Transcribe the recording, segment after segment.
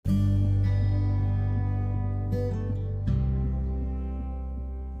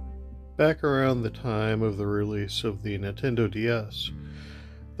back around the time of the release of the Nintendo DS,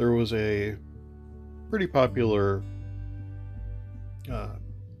 there was a pretty popular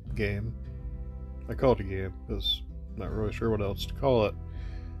game. I call it a game because I'm not really sure what else to call it,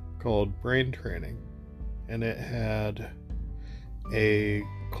 called Brain Training. And it had a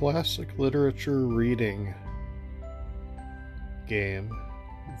classic literature reading game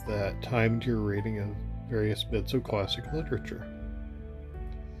that timed your reading of various bits of classic literature.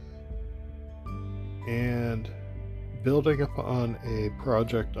 And building upon a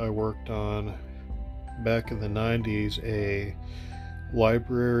project I worked on back in the 90s, a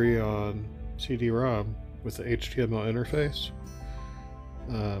library on CD-ROM with the HTML interface,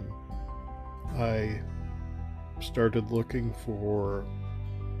 I started looking for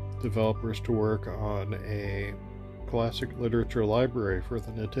developers to work on a classic literature library for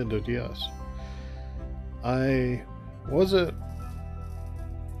the Nintendo DS. I wasn't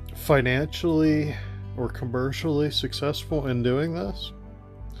financially or commercially successful in doing this.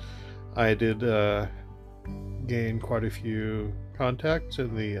 I did gain quite a few contacts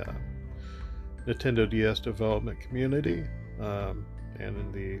in the Nintendo DS development community and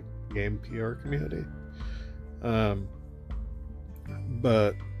in the game PR community.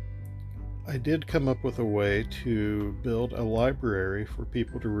 But I did come up with a way to build a library for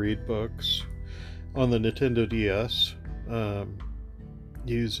people to read books on the Nintendo DS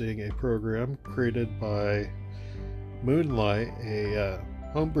using a program created by Moonlight, a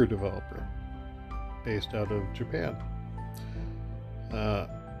homebrew developer based out of Japan.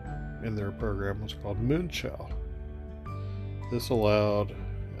 And their program was called Moonshell. This allowed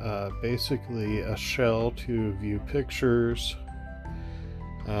basically a shell to view pictures,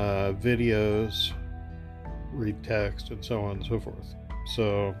 videos, read text, and so on and so forth.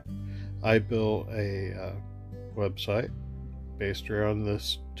 So I built a website based around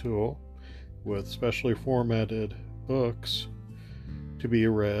this tool with specially formatted books to be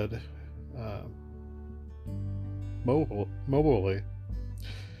read mobilely.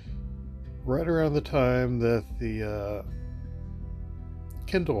 Right around the time that the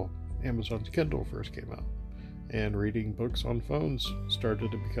Amazon's Kindle first came out, and reading books on phones started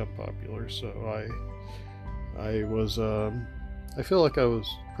to become popular. So I was I feel like I was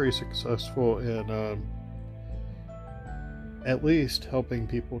pretty successful in at least helping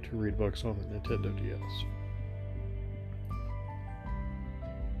people to read books on the Nintendo DS.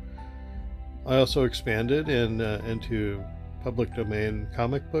 I also expanded into public domain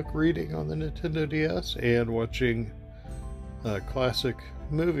comic book reading on the Nintendo DS and watching classic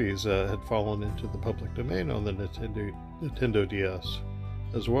movies that had fallen into the public domain on the Nintendo DS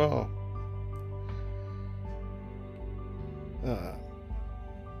as well.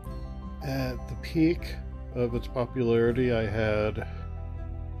 At the peak of its popularity, I had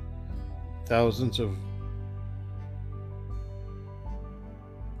thousands of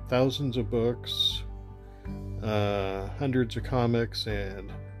books, hundreds of comics, and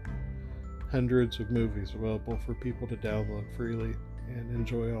hundreds of movies available for people to download freely and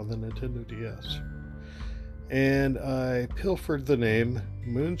enjoy on the Nintendo DS. And I pilfered the name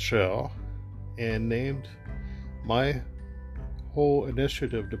Moonshell and named my whole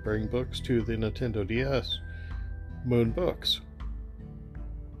initiative to bring books to the Nintendo DS Moon Books,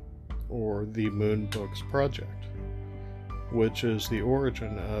 or the Moon Books Project, which is the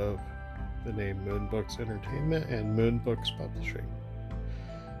origin of the name Moon Books Entertainment and Moon Books Publishing.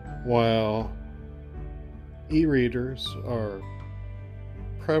 While e-readers are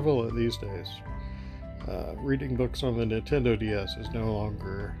prevalent these days, reading books on the Nintendo DS is no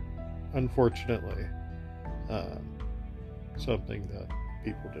longer, unfortunately, something that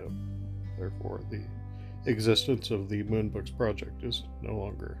people do. Therefore, the existence of the Moon Books Project is no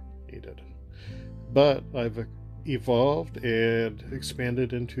longer needed. But I've evolved and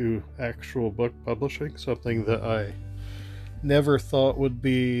expanded into actual book publishing, something that I never thought would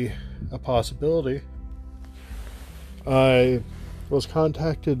be a possibility. I was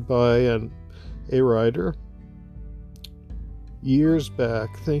contacted by a writer years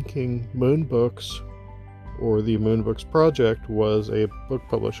back thinking Moon Books, or the Moon Books Project, was a book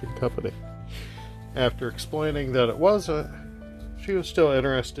publishing company. After explaining that it wasn't, she was still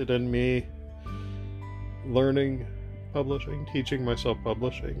interested in me learning publishing, teaching myself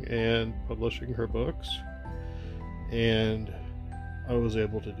publishing, and publishing her books. And I was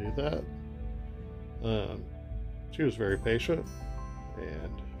able to do that. She was very patient,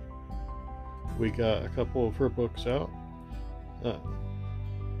 and we got a couple of her books out.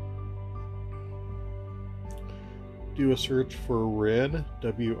 Do a search for Wren,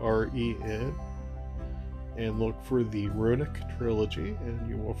 W-R-E-N, and look for the Runic Trilogy, and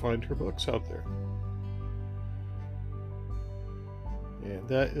you will find her books out there. And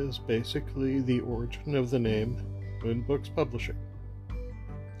that is basically the origin of the name Moon Books Publishing.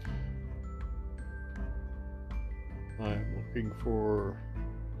 I'm looking for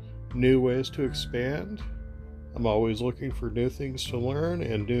new ways to expand. I'm always looking for new things to learn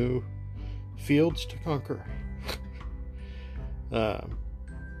and new fields to conquer. But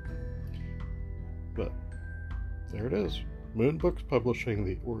there it is. Moon Books Publishing,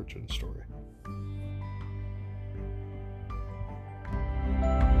 the origin story.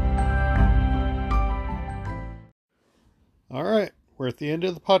 All right, we're at the end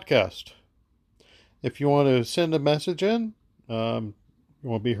of the podcast. If you want to send a message in, you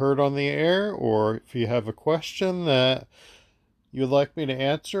want to be heard on the air, or if you have a question that you'd like me to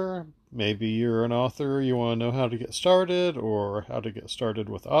answer, maybe you're an author, you want to know how to get started, or how to get started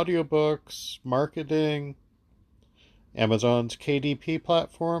with audiobooks, marketing, Amazon's KDP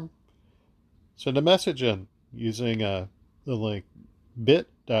platform, send a message in using the link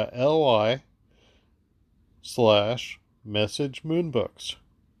bit.ly/messagemoonbooks.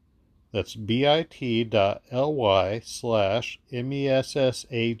 That's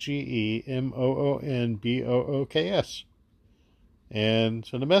bit.ly/messagemoonbooks. And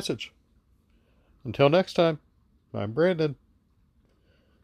send a message. Until next time, I'm Brandon.